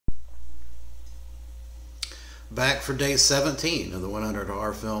Back for day 17 of the 100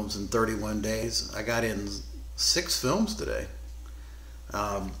 horror films in 31 days. I got in 6 films today.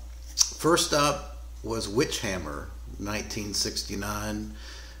 First up was Witchhammer, 1969.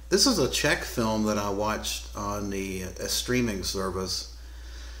 This is a Czech film that I watched on a streaming service,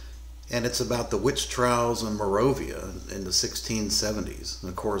 and it's about the witch trials in Moravia in the 1670s. And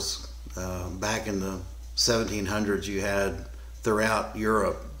of course, back in the 1700s, you had throughout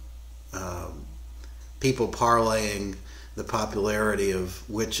Europe people parlaying the popularity of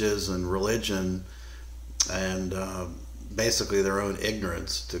witches and religion and basically their own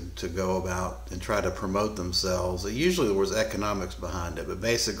ignorance to go about and try to promote themselves. Usually there was economics behind it, but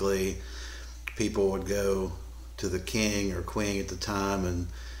basically people would go to the king or queen at the time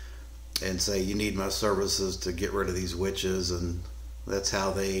and say, you need my services to get rid of these witches, and that's how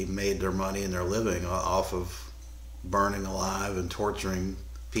they made their money and their living, off of burning alive and torturing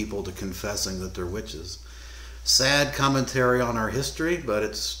people to confessing that they're witches. Sad commentary on our history, but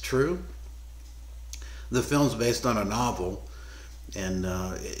it's true. The film's based on a novel, and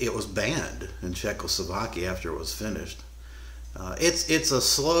it was banned in Czechoslovakia after it was finished. It's a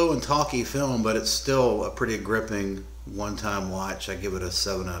slow and talky film, but it's still a pretty gripping one-time watch. I give it a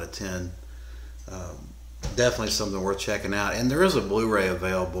 7 out of 10. Definitely something worth checking out. And there is a Blu-ray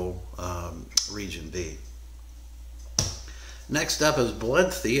available, Region B. Next up is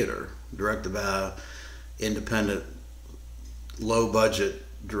Blood Theater, directed by independent, low-budget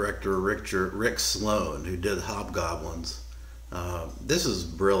director Rick Sloan, who did Hobgoblins. This is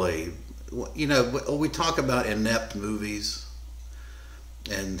really, we talk about inept movies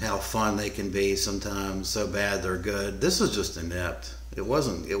and how fun they can be sometimes, so bad they're good. This is just inept. It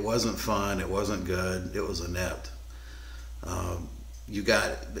wasn't fun. It wasn't good. It was inept. You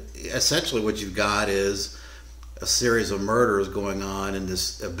got, essentially what you've got is a series of murders going on in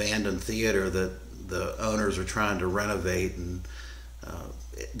this abandoned theater that the owners are trying to renovate, and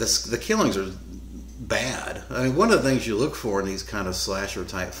the killings are bad. I mean, one of the things you look for in these kind of slasher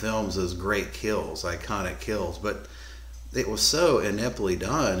type films is great kills, iconic kills, but it was so ineptly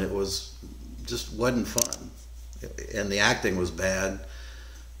done. It was just wasn't fun, and the acting was bad.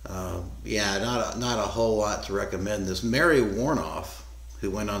 Not a whole lot to recommend this. Mary Warnoff, who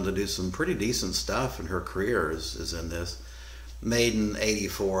went on to do some pretty decent stuff in her career, is in this. Made in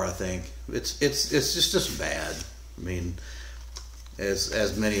 '84, I think. It's just bad. I mean,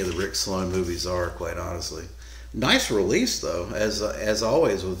 as many of the Rick Sloan movies are, quite honestly. Nice release though, as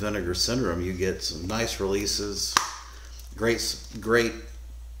always with Vinegar Syndrome, you get some nice releases, great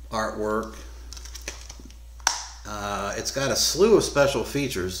artwork. It's got a slew of special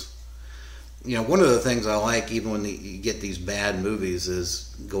features. One of the things I like, even when you get these bad movies,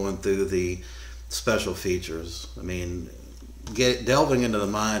 is going through the special features. I mean, delving into the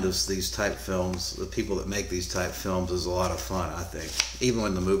mind of these type films, the people that make these type films, is a lot of fun, I think, even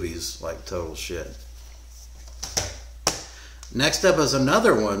when the movie's like total shit. Next up is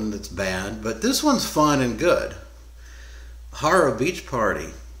another one that's bad, but this one's fun and good. Horror Beach Party,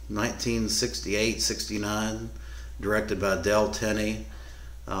 1968-69, directed by Del Tenney.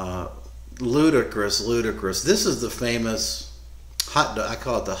 Ludicrous. This is the famous hot dog. I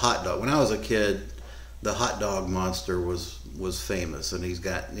call it the hot dog. When I was a kid, the hot dog monster was famous, and he's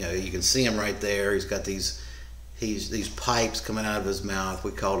got, you can see him right there. He's got these pipes coming out of his mouth.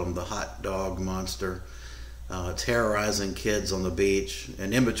 We called him the hot dog monster, terrorizing kids on the beach.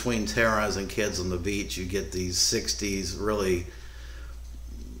 And in between terrorizing kids on the beach, you get these 60s really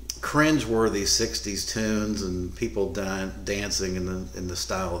cringe-worthy 60s tunes and people dancing in the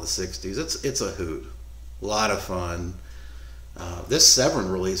style of the 60s. It's a hoot. A lot of fun. This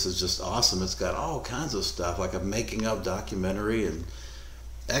Severin release is just awesome. It's got all kinds of stuff, like a making of documentary, and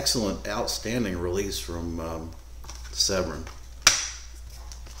excellent, outstanding release from Severin.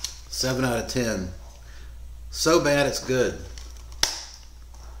 7 out of 10. So bad it's good.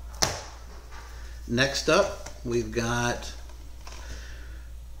 Next up, we've got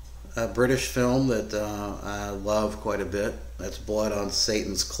a British film that I love quite a bit. That's Blood on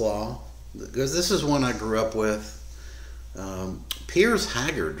Satan's Claw, because this is one I grew up with. Piers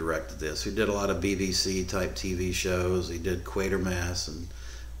Haggard directed this. He did a lot of BBC type TV shows. He did Quatermass and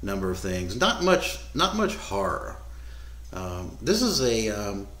a number of things. Not much horror. This is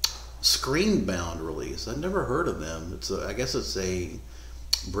a Screenbound release. I've never heard of them. I guess it's a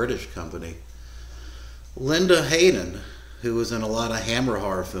British company. Linda Hayden, who was in a lot of Hammer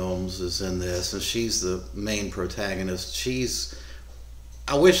horror films, is in this, and she's the main protagonist.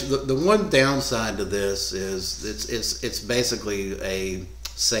 I wish the one downside to this is it's basically a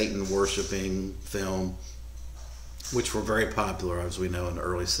Satan worshiping film, which were very popular, as we know, in the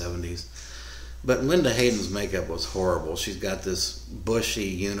early 70s. But Linda Hayden's makeup was horrible. She's got this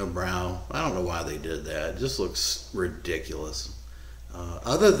bushy unibrow. I don't know why they did that. It just looks ridiculous.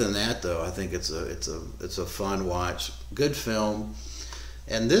 Other than that, though, I think it's a fun watch, good film,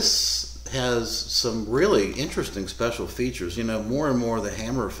 and this has some really interesting special features. You know, more and more of the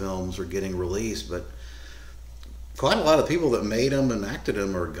Hammer films are getting released, but quite a lot of people that made them and acted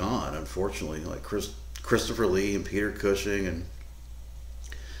them are gone, unfortunately, like Christopher Lee and Peter Cushing, and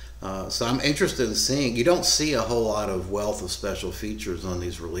so I'm interested in seeing. You don't see a whole lot of wealth of special features on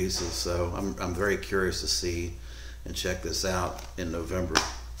these releases, so I'm very curious to see and check this out in November.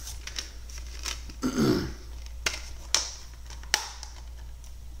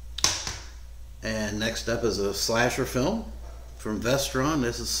 And next up is a slasher film from Vestron.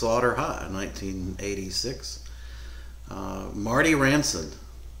 This is Slaughter High, 1986. Marty Ranson.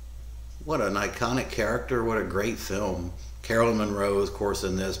 What an iconic character. What a great film. Carolyn Monroe, of course,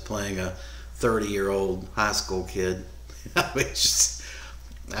 in this, playing a 30-year-old high school kid.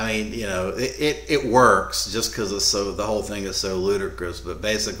 I mean, you know, it works just because the whole thing is so ludicrous. But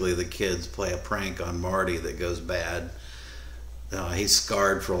basically, the kids play a prank on Marty that goes bad. He's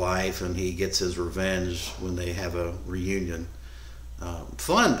scarred for life, and he gets his revenge when they have a reunion.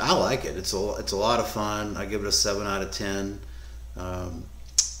 Fun. I like it. It's a lot of fun. I give it a 7 out of 10. Of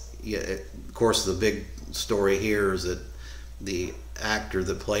course, the big story here is that the actor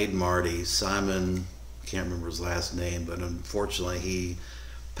that played Marty, Simon, can't remember his last name, but unfortunately he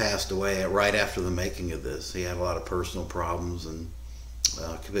passed away right after the making of this. He had a lot of personal problems and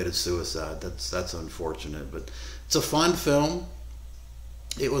committed suicide. That's unfortunate, but it's a fun film.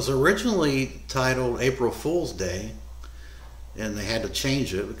 It was originally titled April Fool's Day, and they had to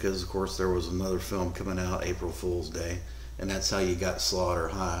change it because, of course, there was another film coming out April Fool's Day, and that's how you got Slaughter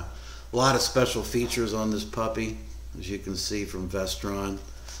High. A lot of special features on this puppy, as you can see from Vestron,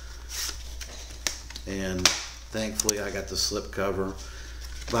 and thankfully I got the slipcover.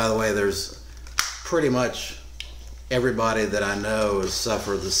 By the way, there's pretty much everybody that I know has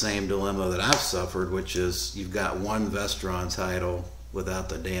suffered the same dilemma that I've suffered, which is you've got one Vestron title without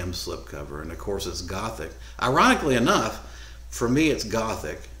the damn slipcover, and of course it's Gothic. Ironically enough, for me it's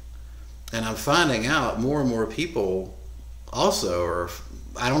Gothic, and I'm finding out more and more people also are,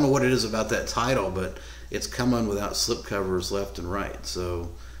 I don't know what it is about that title, but it's coming without slipcovers left and right, so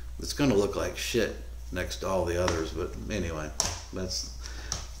it's going to look like shit next to all the others. But anyway,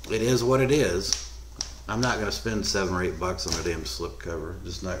 it is what it is. I'm not going to spend $7 or $8 on a damn slipcover.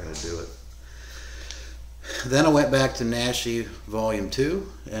 Just not going to do it. Then I went back to Naschy Volume 2,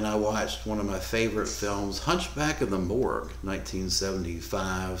 and I watched one of my favorite films, Hunchback of the Morgue,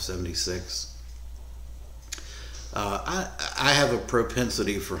 1975, 76. I have a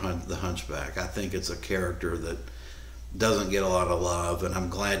propensity for the Hunchback. I think it's a character that doesn't get a lot of love, and I'm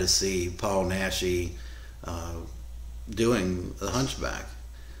glad to see Paul Naschy doing the Hunchback.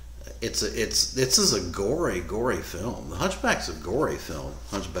 This is a gory film. The Hunchback's a gory film,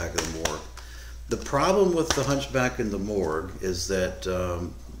 Hunchback of the Morgue. The problem with the Hunchback in the Morgue is that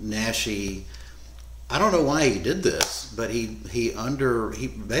Naschy, I don't know why he did this, but he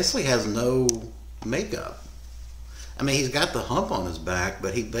basically has no makeup. I mean, he's got the hump on his back,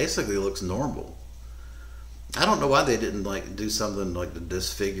 but he basically looks normal. I don't know why they didn't like do something like to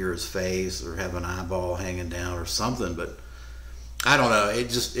disfigure his face or have an eyeball hanging down or something, but I don't know.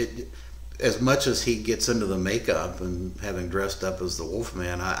 As much as he gets into the makeup and having dressed up as the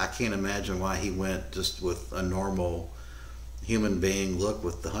Wolfman, I can't imagine why he went just with a normal human being look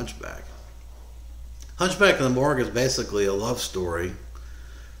with the Hunchback. Hunchback in the Morgue is basically a love story,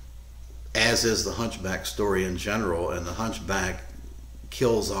 as is the Hunchback story in general, and the Hunchback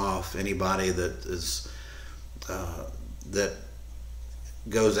kills off anybody that is that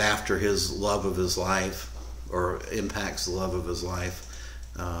goes after his love of his life or impacts the love of his life.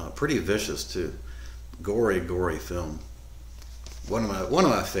 Pretty vicious too. Gory film. One of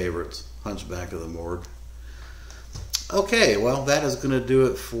my favorites, Hunchback of the Morgue. Okay, well, that is going to do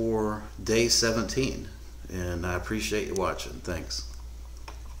it for day 17, and I appreciate you watching. Thanks.